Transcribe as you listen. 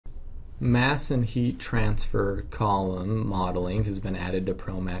Mass and heat transfer column modeling has been added to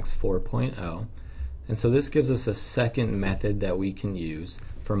ProMax 4.0, and so this gives us a second method that we can use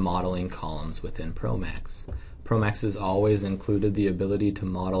for modeling columns within ProMax. ProMax has always included the ability to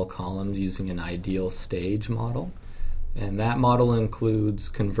model columns using an ideal stage model, and that model includes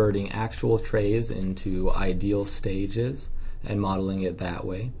converting actual trays into ideal stages and modeling it that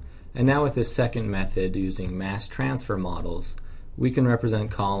way. And now with this second method, using mass transfer models, we can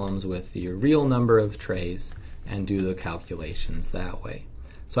represent columns with the real number of trays and do the calculations that way.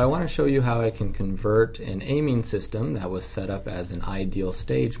 So I want to show you how I can convert an aiming system that was set up as an ideal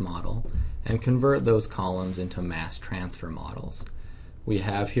stage model and convert those columns into mass transfer models. We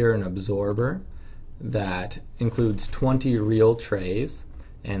have here an absorber that includes 20 real trays,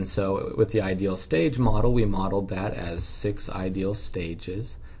 and so with the ideal stage model we modeled that as 6 ideal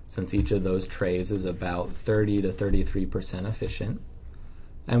stages, since each of those trays is about 30 to 33% efficient.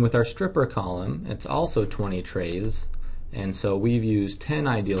 And with our stripper column, it's also 20 trays, and so we've used 10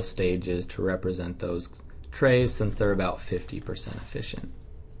 ideal stages to represent those trays since they're about 50% efficient.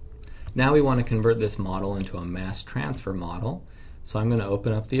 Now we want to convert this model into a mass transfer model, so I'm going to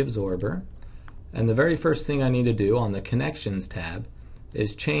open up the absorber, and the very first thing I need to do on the Connections tab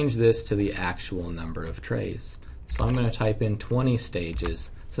is change this to the actual number of trays. So I'm going to type in 20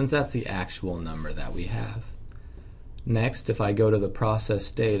 stages, since that's the actual number that we have. Next, if I go to the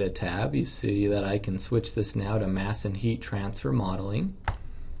Process Data tab, you see that I can switch this now to Mass and Heat Transfer Modeling.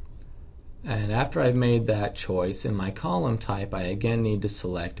 And after I've made that choice, in my column type, I again need to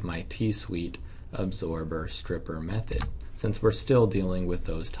select my T-Suite Absorber Stripper method, since we're still dealing with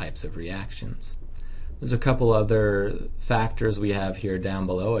those types of reactions. There's a couple other factors we have here down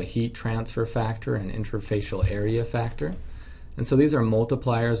below, a heat transfer factor and interfacial area factor. And so these are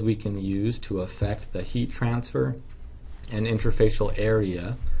multipliers we can use to affect the heat transfer and interfacial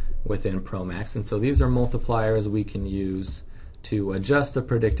area within ProMax. And so these are multipliers we can use to adjust the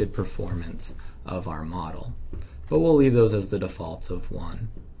predicted performance of our model. But we'll leave those as the defaults of 1.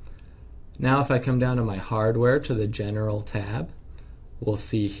 Now if I come down to my hardware to the General tab, we'll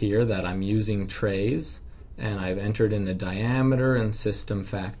see here that I'm using trays, and I've entered in the diameter and system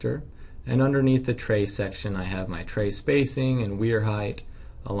factor, and underneath the tray section I have my tray spacing and weir height,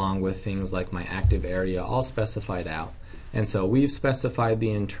 along with things like my active area all specified out. And so we've specified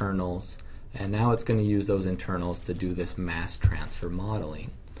the internals, and now it's going to use those internals to do this mass transfer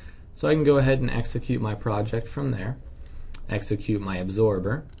modeling. So I can go ahead and execute my project from there, execute my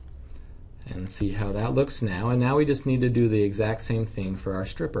absorber, and see how that looks now. And now we just need to do the exact same thing for our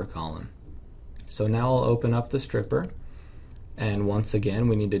stripper column. So now I'll open up the stripper, and once again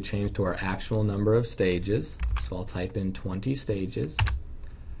we need to change to our actual number of stages. So I'll type in 20 stages.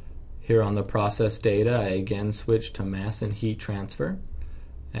 Here on the process data, I again switch to mass and heat transfer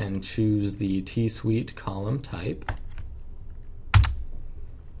and choose the T-Suite column type.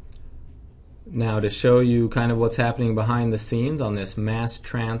 Now to show you kind of what's happening behind the scenes on this mass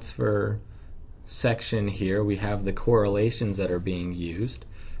transfer section here, we have the correlations that are being used.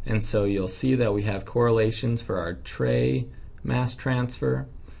 And so you'll see that we have correlations for our tray mass transfer.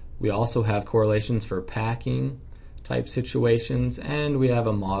 We also have correlations for packing type situations, and we have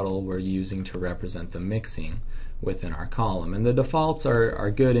a model we're using to represent the mixing within our column. And the defaults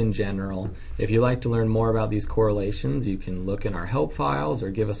are good in general. If you'd like to learn more about these correlations, you can look in our help files or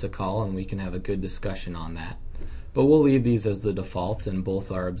give us a call and we can have a good discussion on that. But we'll leave these as the defaults in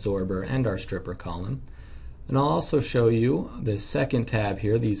both our absorber and our stripper column. And I'll also show you the second tab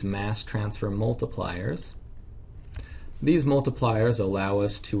here, these mass transfer multipliers. These multipliers allow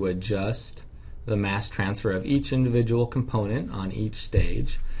us to adjust the mass transfer of each individual component on each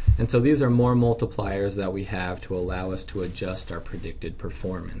stage. And so these are more multipliers that we have to allow us to adjust our predicted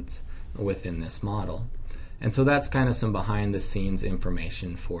performance within this model. And so that's kind of some behind the scenes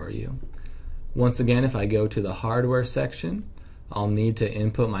information for you. Once again, if I go to the hardware section, I'll need to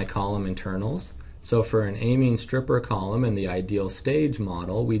input my column internals. So for an aiming stripper column in the ideal stage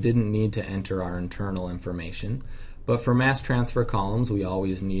model, we didn't need to enter our internal information. But for mass transfer columns, we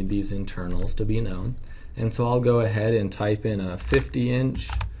always need these internals to be known. And so I'll go ahead and type in a 50-inch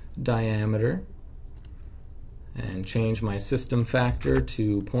diameter and change my system factor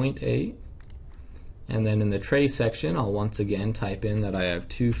to 0.8. And then in the tray section, I'll once again type in that I have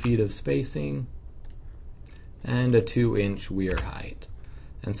 2 feet of spacing and a 2-inch weir height.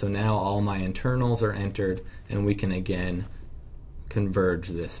 And so now all my internals are entered, and we can again converge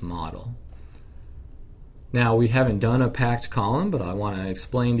this model. Now we haven't done a packed column, but I want to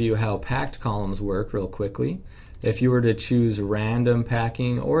explain to you how packed columns work real quickly. If you were to choose random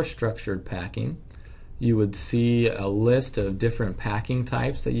packing or structured packing, you would see a list of different packing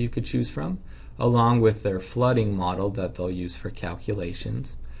types that you could choose from, along with their flooding model that they'll use for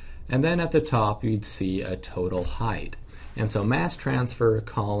calculations. And then at the top you'd see a total height. And so mass transfer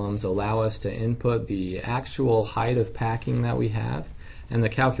columns allow us to input the actual height of packing that we have, and the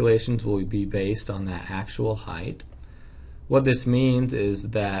calculations will be based on that actual height. What this means is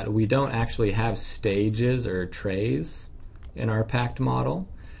that we don't actually have stages or trays in our packed model.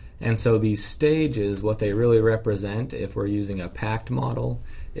 And so these stages, what they really represent if we're using a packed model,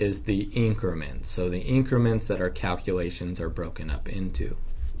 is the increments. So the increments that our calculations are broken up into.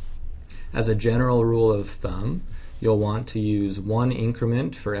 As a general rule of thumb, you'll want to use one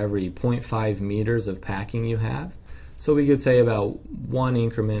increment for every 0.5 meters of packing you have. So we could say about one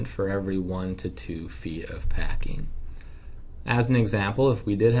increment for every 1 to 2 feet of packing. As an example, if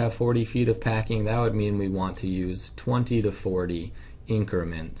we did have 40 feet of packing, that would mean we want to use 20 to 40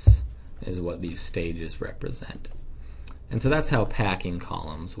 increments is what these stages represent. And so that's how packing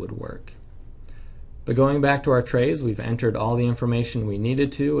columns would work. But going back to our trays, we've entered all the information we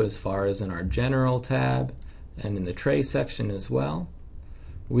needed to as far as in our General tab and in the tray section as well.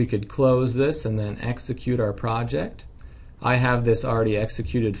 We could close this and then execute our project. I have this already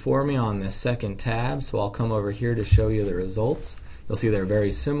executed for me on this second tab, so I'll come over here to show you the results. You'll see they're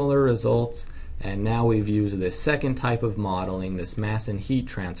very similar results, and now we've used this second type of modeling, this mass and heat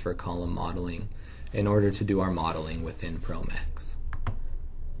transfer column modeling, in order to do our modeling within ProMax.